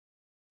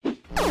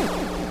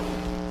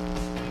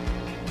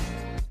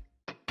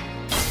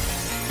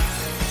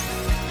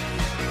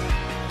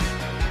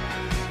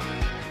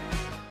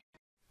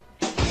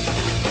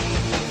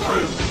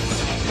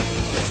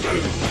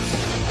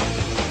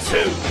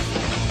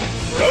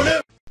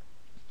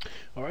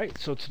Alright,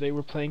 so today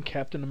we're playing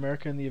Captain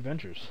America and the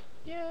Avengers.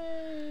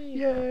 Yay!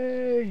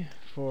 Yay!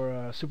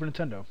 For Super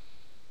Nintendo.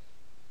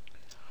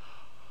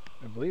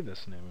 I believe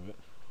that's the name of it.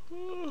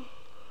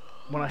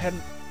 When I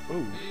hadn't...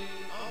 Ooh.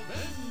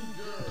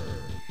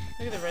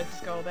 Look at the red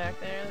skull back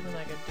there, looking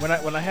like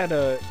a... When I had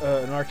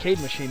an arcade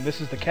machine,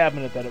 this is the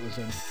cabinet that it was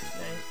in. Nice.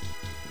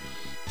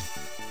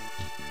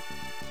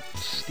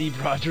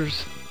 Steve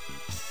Rogers.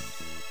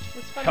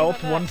 What's funny Health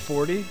about that?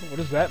 140? What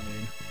does that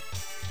mean?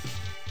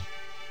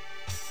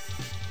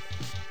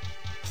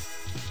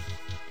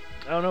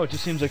 I don't know, it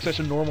just seems like such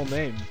a normal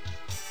name.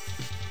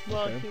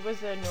 Well, Okay. he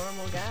was a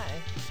normal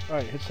guy.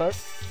 Alright, hit start.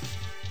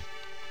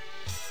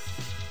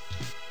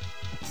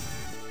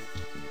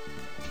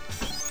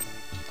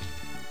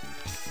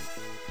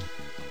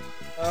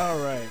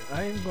 Alright,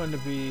 I am going to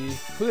be...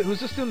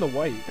 Who's this doing the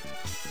white?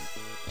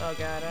 Oh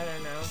god, I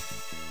don't know.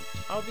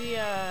 I'll be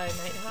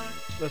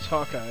Nighthawk? That's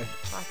Hawkeye.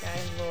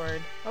 Hawkeye,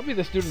 Lord. I'll be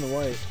this dude in the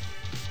white.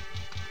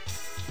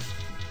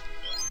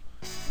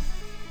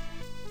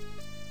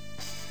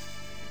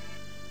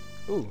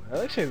 Ooh,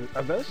 that actually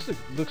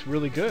looks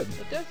really good.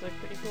 It does look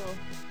pretty cool.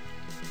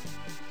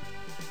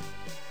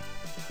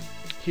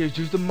 He has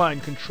used the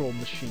mind control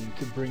machine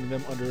to bring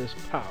them under his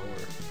power.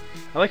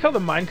 I like how the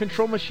mind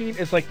control machine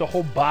is like the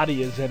whole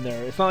body is in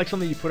there. It's not like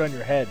something you put on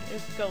your head.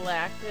 It's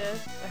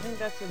Galactus. I think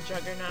that's a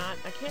Juggernaut.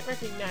 I can't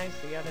recognize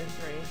the other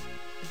three.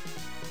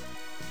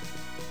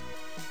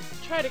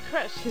 Try to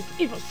crush his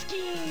evil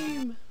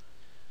scheme!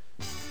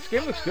 This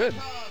game looks good.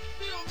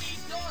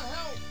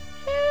 Help!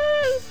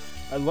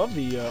 I love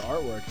the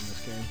artwork in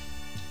this game.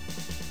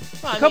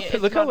 Well, Look I how mean, it's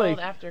look how, modeled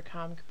like- after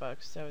comic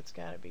books, so it's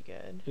gotta be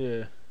good.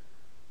 Yeah.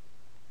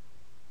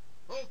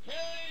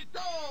 Okay,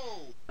 go!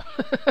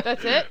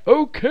 That's it?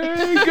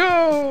 Okay,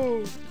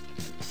 go!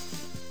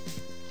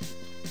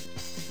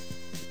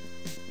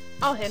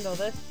 I'll handle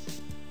this.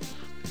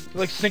 They're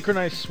like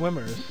synchronized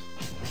swimmers.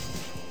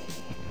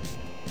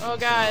 Oh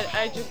god,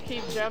 I just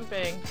keep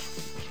jumping.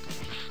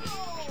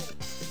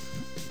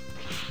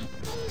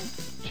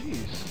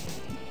 Jeez.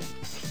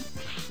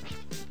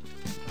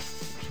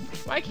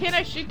 Why can't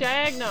I shoot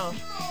diagonal?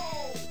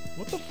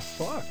 What the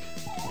fuck?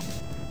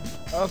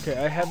 Okay,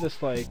 I have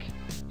this like...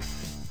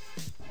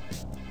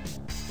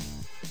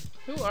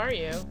 Who are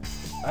you?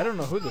 I don't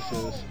know who this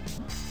is.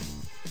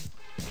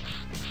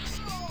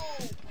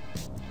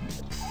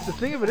 The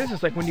thing of it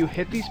is like when you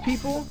hit these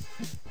people,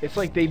 it's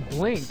like they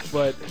blink,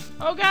 but...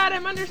 Oh god,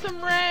 I'm under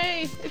some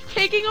ray! It's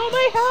taking all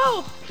my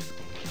health!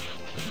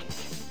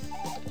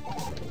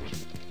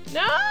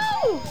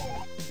 No!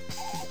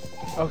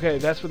 Okay,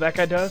 that's what that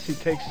guy does? He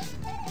takes...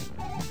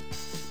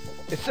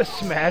 It says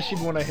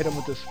smashing when I hit him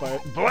with this fire.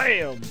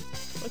 Blam!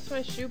 What's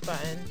my shoot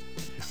button?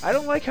 I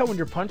don't like how when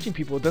you're punching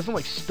people, it doesn't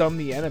like stun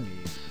the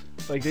enemies.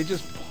 Like they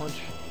just punch.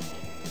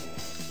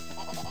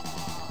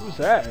 Who's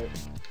that?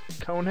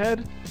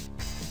 Conehead?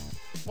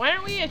 Why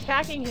aren't we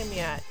attacking him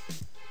yet?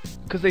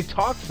 Because they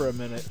talk for a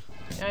minute.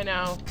 I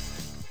know.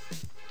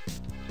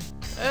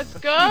 Let's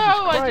go! Jesus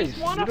I Christ,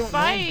 just want you to don't know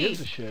who fight! gives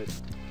a shit.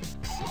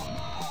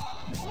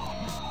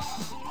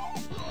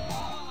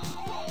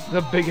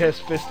 The big ass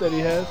fist that he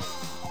has.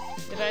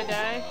 Did I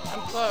die? I'm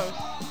close.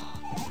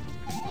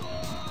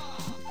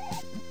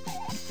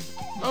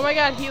 Oh my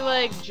god, he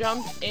like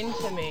jumped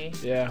into me.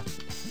 Yeah.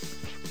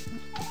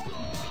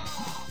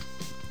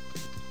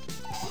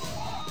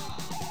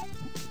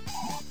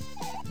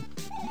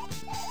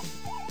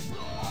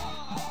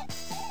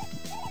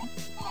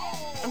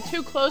 I'm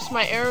too close,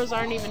 my arrows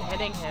aren't even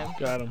hitting him.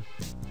 Got him.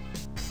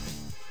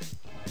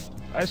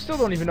 I still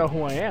don't even know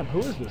who I am. Who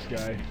is this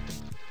guy?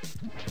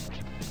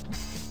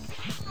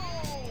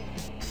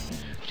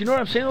 Do you know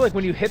what I'm saying? Like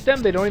when you hit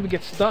them, they don't even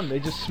get stunned. They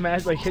just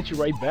smash, like hit you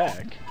right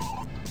back.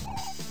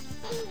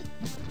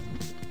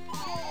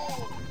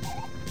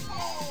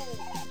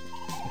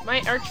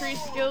 My archery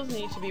skills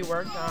need to be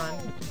worked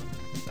on.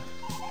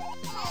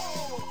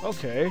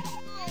 Okay.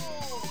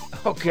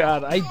 Oh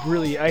god, I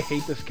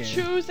hate this game.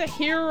 Choose a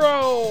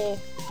hero!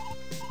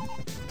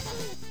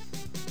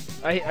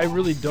 I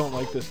really don't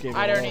like this game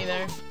I at don't all.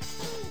 either.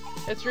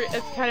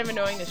 It's kind of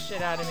annoying the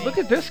shit out of me. Look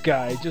at this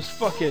guy, just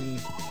fucking...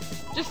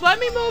 Just let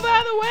me move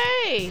out of the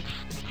way!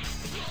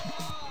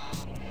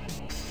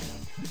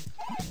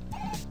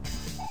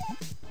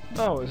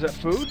 Oh, is that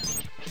food?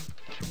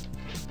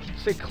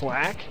 Say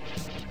clack?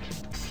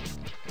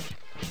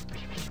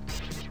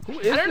 Who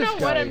is this I don't know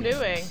what guy? I'm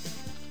doing.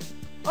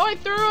 Oh, I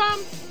threw him!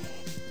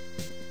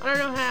 I don't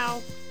know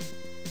how.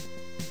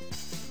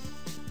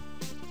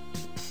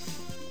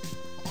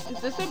 Is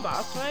this a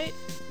boss fight?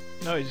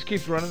 No, he just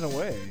keeps running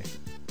away.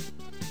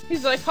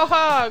 He's like,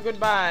 haha,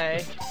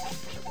 goodbye.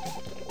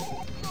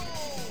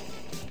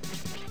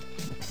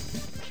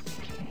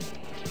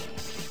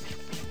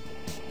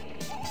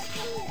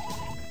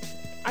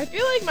 I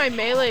feel like my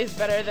melee is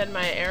better than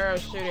my arrow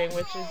shooting,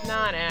 which is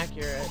not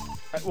accurate.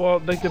 Well,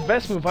 like the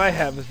best move I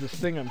have is this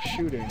thing I'm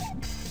shooting.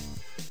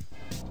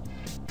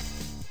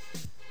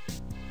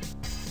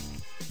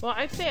 Well,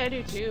 I'd say I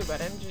do too,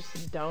 but I'm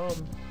just dumb.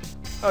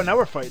 Oh, now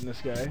we're fighting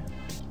this guy.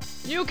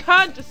 You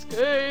can't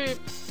escape!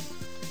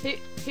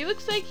 He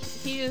looks like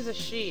he is a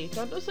she.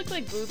 Don't those look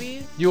like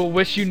boobies? You'll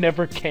wish you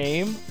never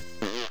came?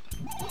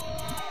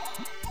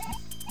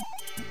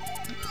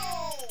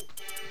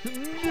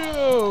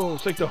 No!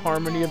 It's like the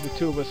harmony of the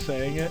two of us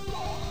saying it.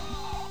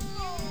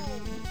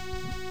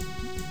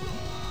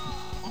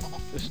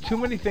 There's too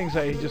many things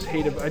I just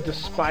hate, I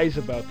despise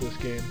about this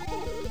game.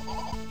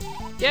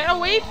 Get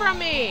away from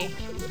me!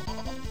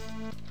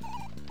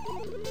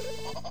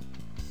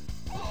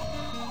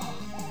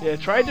 Yeah,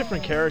 try a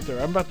different character.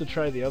 I'm about to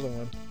try the other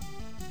one.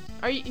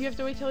 You have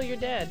to wait till you're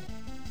dead.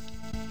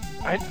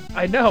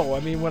 I know,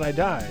 I mean when I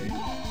die.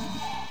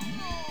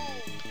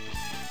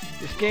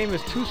 This game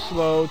is too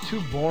slow,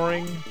 too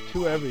boring,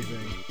 too everything.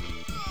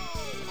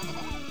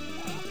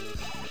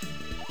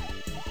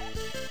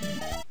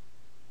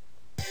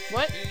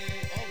 What?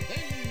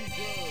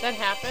 That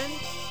happened?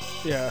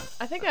 Yeah.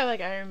 I think I like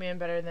Iron Man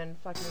better than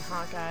fucking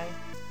Hawkeye.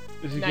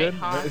 Is he good?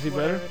 Nighthawk, Is he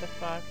better? whatever the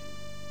fuck.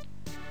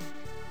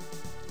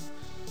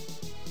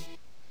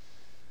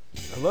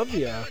 I love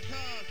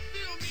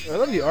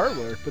the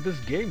artwork, but this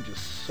game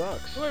just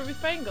sucks. Oh, are we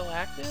fighting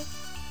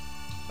Galactus?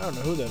 I don't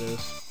know who that is.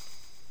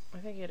 I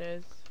think it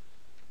is.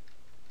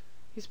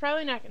 He's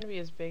probably not going to be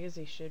as big as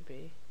he should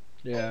be.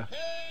 Yeah.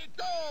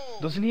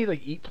 Doesn't he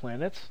like eat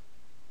planets?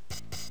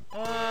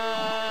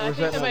 I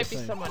think that might be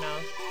someone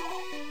else.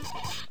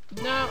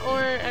 No,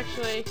 or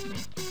actually...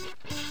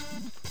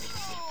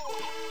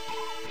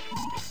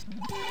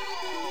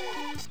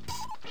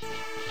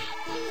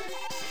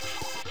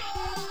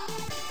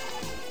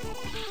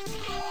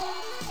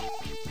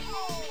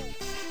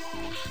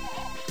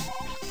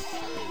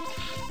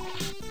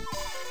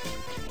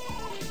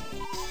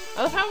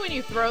 I love how when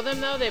you throw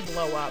them, though, they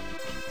blow up.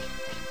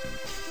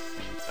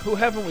 Who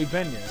haven't we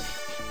been yet?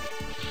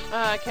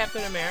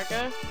 Captain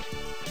America.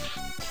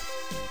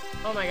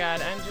 Oh my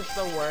god, I'm just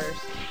the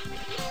worst.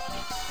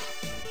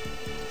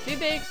 See,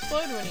 they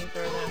explode when you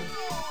throw them.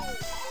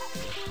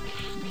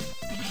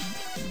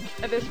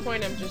 At this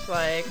point, I'm just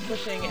like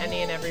pushing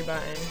any and every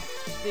button.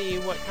 See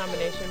what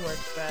combination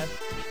works best.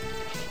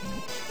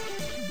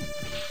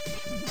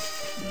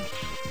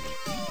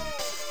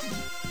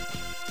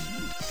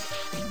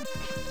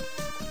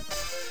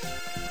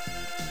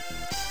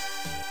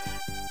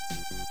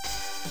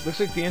 Looks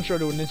like the intro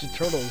to a Ninja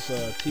Turtles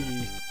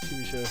TV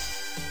show.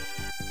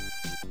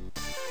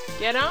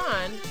 Get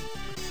on!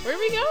 Where are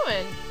we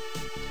going?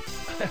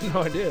 I have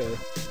no idea.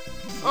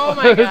 Oh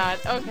my god,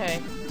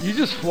 okay. You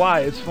just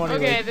fly, it's funny.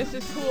 Okay, like... this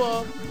is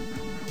cool.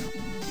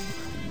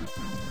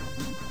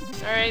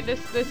 Alright,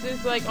 this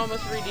is like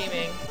almost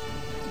redeeming.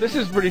 This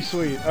is pretty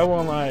sweet, I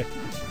won't lie.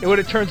 It when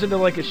it turns into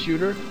like a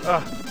shooter.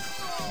 Ugh.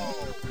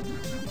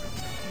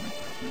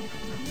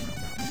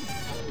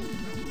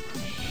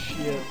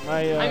 Shit,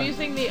 I'm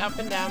using the up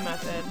and down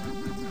method.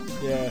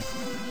 Yeah.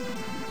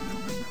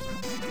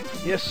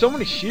 He has so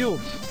many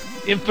shields.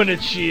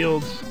 Infinite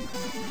shields.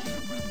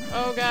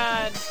 Oh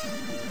god.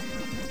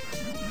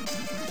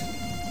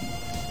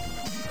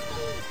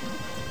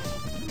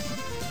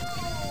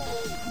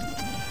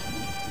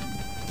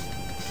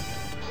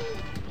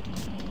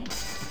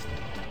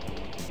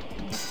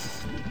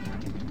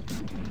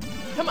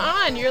 Come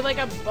on, you're like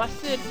a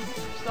busted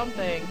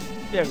something.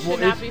 Yeah, well,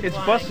 it's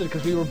busted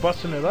because we were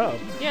busting it up.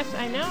 Yes,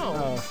 I know.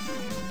 Oh.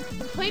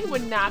 The plane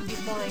would not be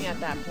flying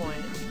at that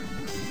point.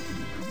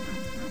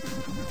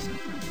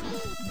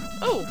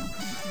 Oh!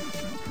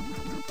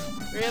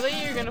 Really?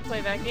 You're gonna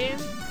play that game?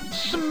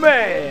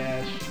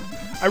 Smash!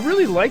 I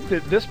really like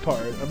this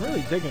part. I'm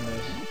really digging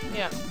this.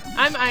 Yeah.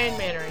 I'm Iron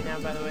Man right now,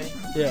 by the way.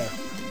 Yeah.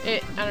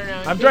 I don't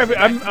know. I'm driving.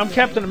 I'm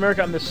Captain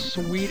America on this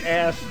sweet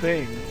ass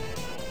thing.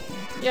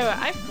 Yeah, but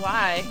I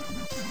fly.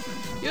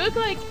 You look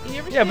like you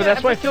ever see but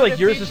that's why I feel like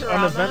yours is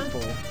Futurama?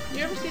 uneventful.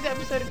 You ever see the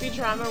episode of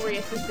Futurama where he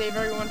has to save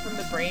everyone from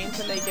the brains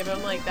and they give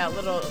him like that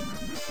little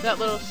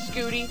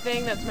scooty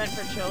thing that's meant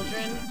for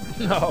children?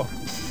 No.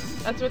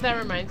 That's what that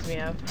reminds me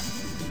of.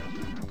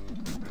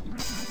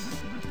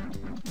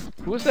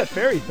 Who is that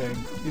fairy thing?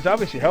 He's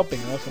obviously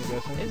helping us, I'm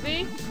guessing. Is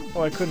he?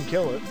 Oh, I couldn't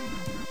kill it.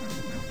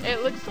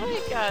 It looks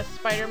like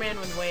Spider-Man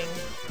with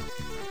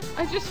wings.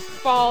 I just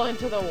fall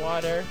into the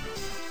water.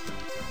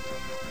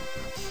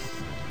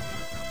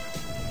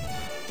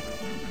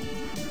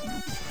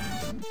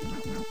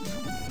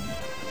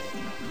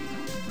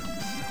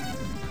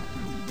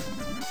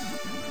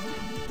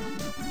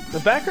 The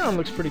background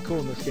looks pretty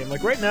cool in this game.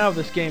 Like right now,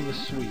 this game is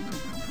sweet.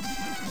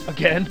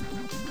 Again.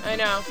 I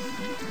know.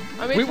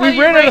 We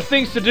ran out of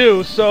things to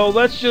do, so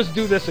let's just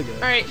do this again.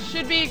 Alright,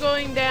 should be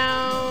going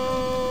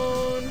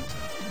down.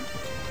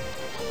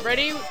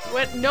 Ready?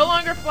 What? No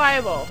longer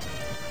flyable.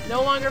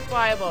 No longer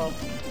flyable.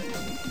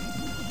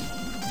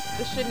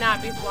 This should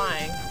not be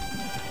flying.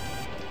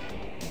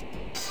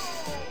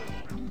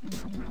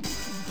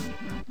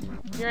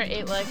 You're at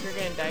 8 legs, you're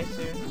gonna die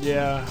soon.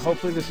 Yeah,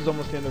 hopefully this is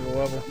almost the end of the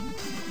level.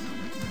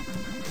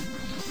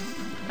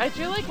 I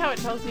do like how it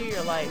tells you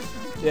your life.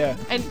 Yeah.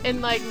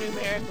 And like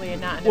numerically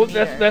and not in a well,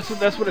 meter.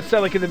 that's what it said.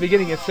 Like in the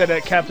beginning, it said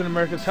that Captain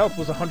America's health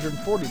was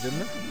 140,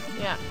 didn't it?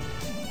 Yeah.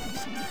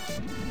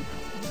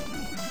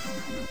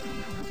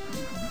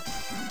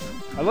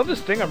 I I love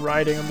this thing I'm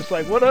riding. I'm just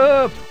like, what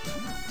up?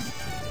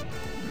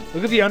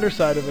 Look at the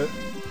underside of it.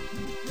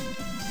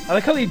 I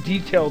like how they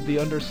detailed the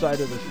underside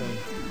of this thing.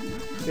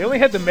 They only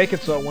had to make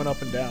it so it went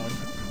up and down.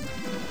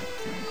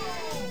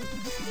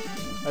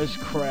 I just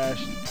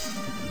crashed.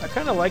 I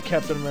kind of like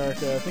Captain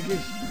America. I think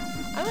he's...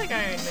 I like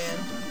Iron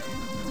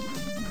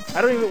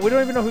Man. We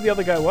don't even know who the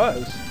other guy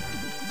was.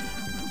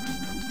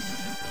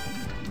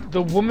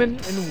 The woman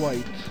in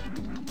white.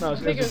 No,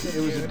 it was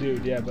a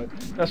dude, yeah, but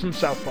that's from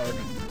South Park.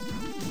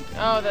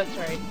 Oh, that's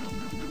right.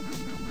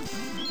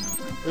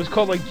 It was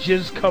called like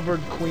Jizz-Covered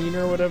Queen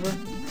or whatever.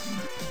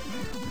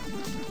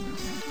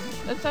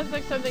 That sounds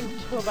like something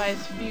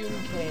Tobias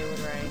Funke would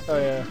write. Oh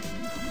yeah.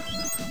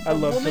 I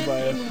love Woman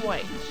Tobias. in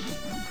white.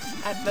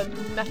 At the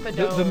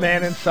methadone. The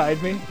man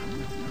inside me.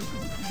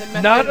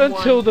 The Not method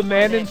until one the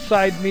man clinic.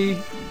 inside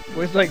me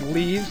was like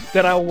leaves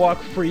that I'll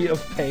walk free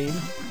of pain.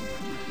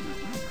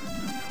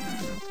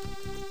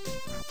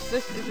 Is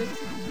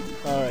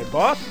this... Alright,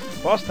 boss?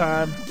 Boss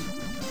time.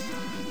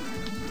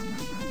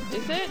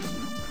 Is it?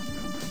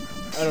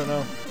 I don't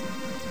know.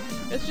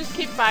 Let's just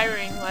keep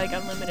firing like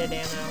unlimited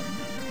ammo.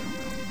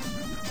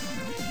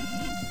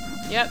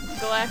 Yep,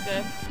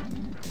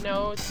 Galactus.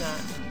 No, it's not.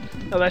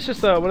 No, that's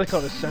just what do they call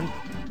it? A scent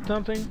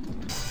something?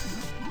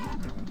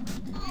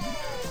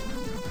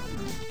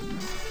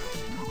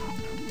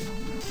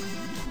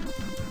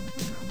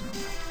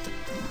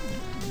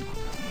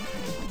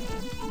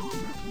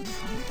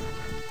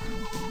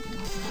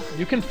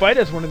 You can fight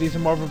as one of these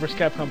in Marvel vs.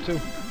 Capcom 2.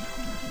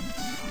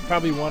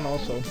 Probably one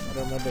also. I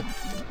don't remember.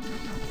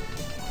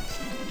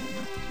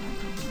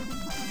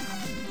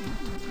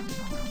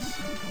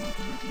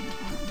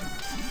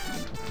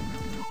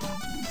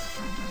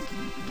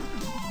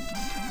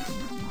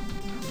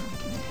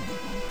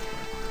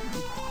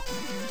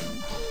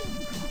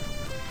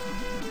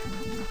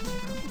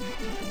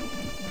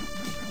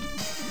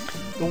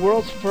 The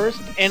world's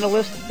first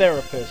analyst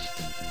therapist.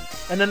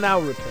 And an now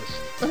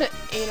rapist.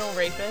 Anal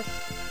rapist.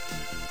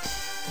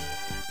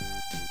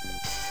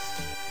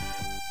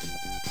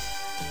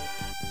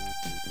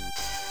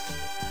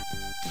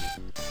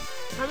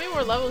 How many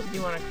more levels do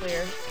you want to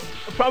clear?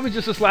 Probably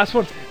just this last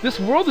one. This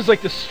world is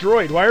like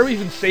destroyed. Why are we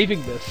even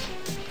saving this?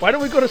 Why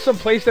don't we go to some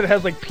place that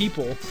has like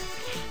people?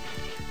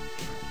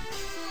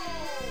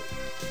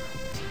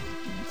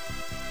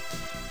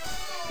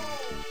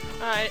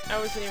 I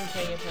wasn't even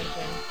paying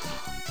attention.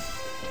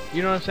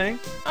 You know what I'm saying?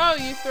 Oh,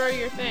 you throw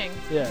your thing.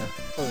 Yeah.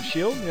 Oh, the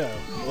shield? Yeah.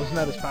 Wasn't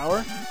that his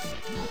power?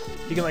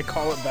 He can like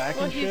call it back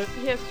Well, and shit?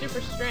 he has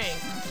super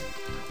strength.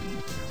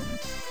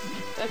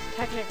 That's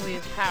technically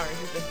his power.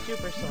 He's a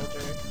super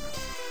soldier.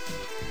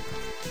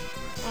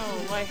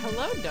 Oh, why,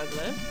 hello,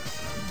 Douglas.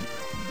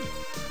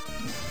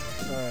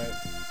 Alright.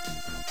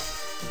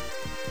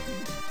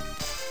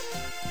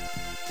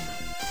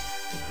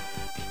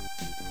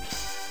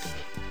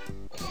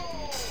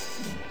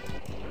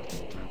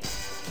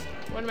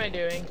 What am I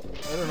doing?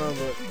 I don't know,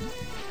 but...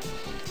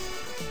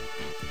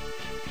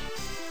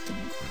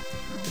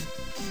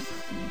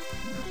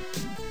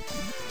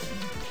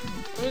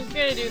 I'm just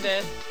gonna do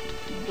this.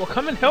 Well,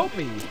 come and help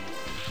me!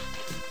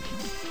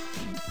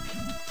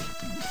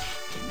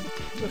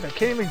 Look, I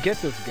can't even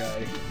get this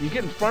guy. You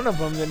get in front of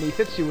him, then he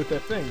hits you with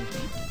that thing.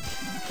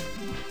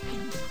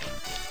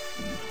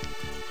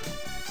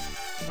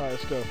 Alright,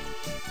 let's go.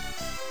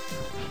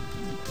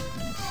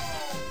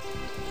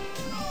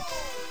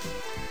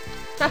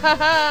 Ha ha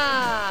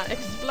ha!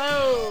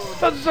 Explode!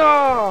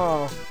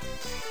 Huzzah!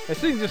 I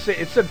think just say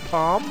it said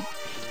palm.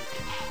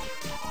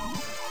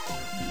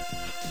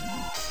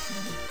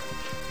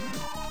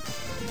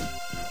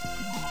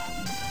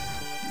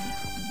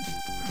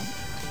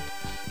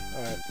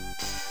 Alright.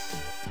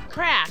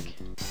 Crack!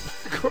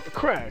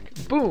 Crack.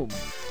 Boom.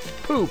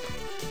 Poop.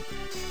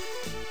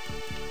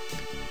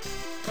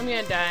 I'm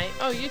gonna die.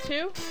 Oh, you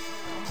too?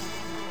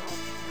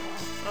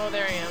 Oh,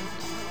 there I am.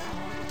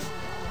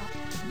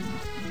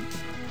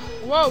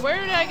 Whoa, where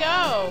did I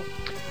go?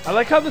 I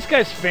like how this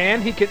guy's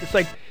fan, he can, it's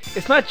like,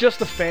 it's not just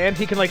a fan,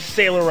 he can like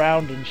sail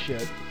around and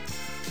shit.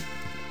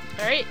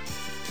 Alright.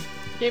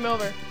 Game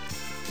over.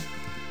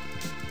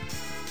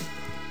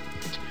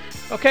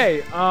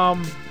 Okay,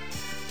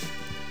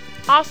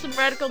 Awesome,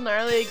 radical,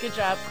 gnarly, good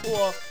job,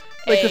 cool.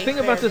 like the thing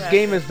about this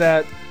game is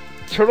that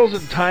Turtles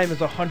in Time is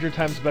 100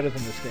 times better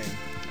than this game.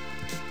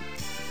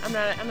 I'm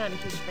not a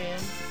huge fan.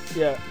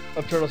 Yeah,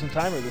 of Turtles in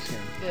Time or this game?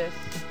 This.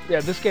 Yeah,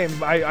 this game,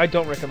 I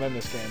don't recommend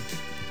this game.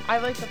 I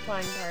like the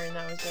flying part and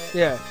that was it.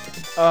 Yeah,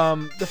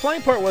 the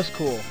flying part was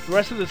cool. The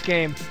rest of this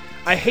game,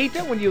 I hate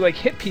that when you like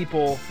hit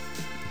people,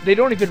 they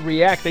don't even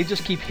react, they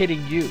just keep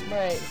hitting you.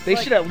 Right. They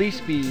like, should at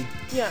least be...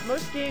 Yeah,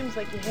 most games,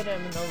 like, you hit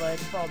them and they'll, like,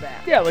 fall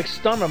back. Yeah, like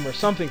stun them or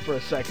something for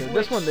a second.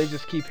 This one, they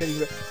just keep hitting...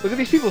 Look at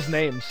these people's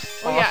names.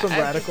 Well, Awesome,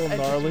 yeah, radical, I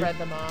just gnarly. read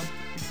them off.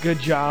 Good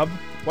job.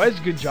 Why is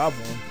good job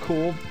one?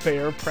 Cool,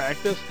 fair,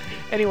 practice.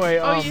 Anyway,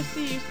 Oh, you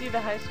see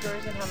the high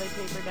scores and how they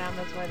taper down.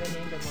 That's why they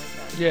named them like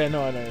that. Yeah,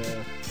 no, I know.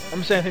 Yeah.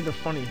 I'm saying I think they're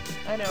funny.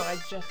 I know. I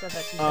just said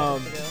that 2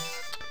 seconds ago.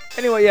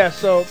 Anyway, yeah.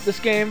 So this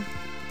game,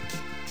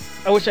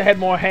 I wish I had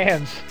more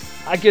hands.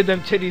 I give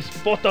them titties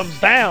 4 thumbs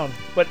down.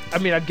 But, I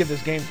mean, I'd give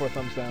this game 4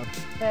 thumbs down.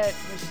 That was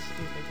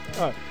stupid.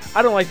 Alright,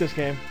 I don't like this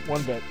game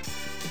one bit.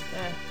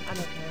 I don't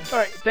care.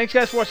 Alright, thanks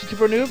guys for watching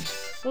Super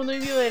Noobs. We'll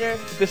leave you later.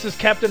 This is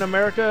Captain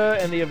America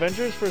and the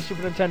Avengers for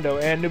Super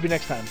Nintendo, and Newbie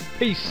next time.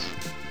 Peace.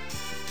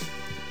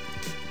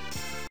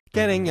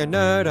 Getting your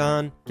nerd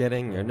on,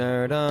 getting your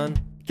nerd on,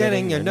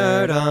 getting your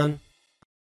nerd on.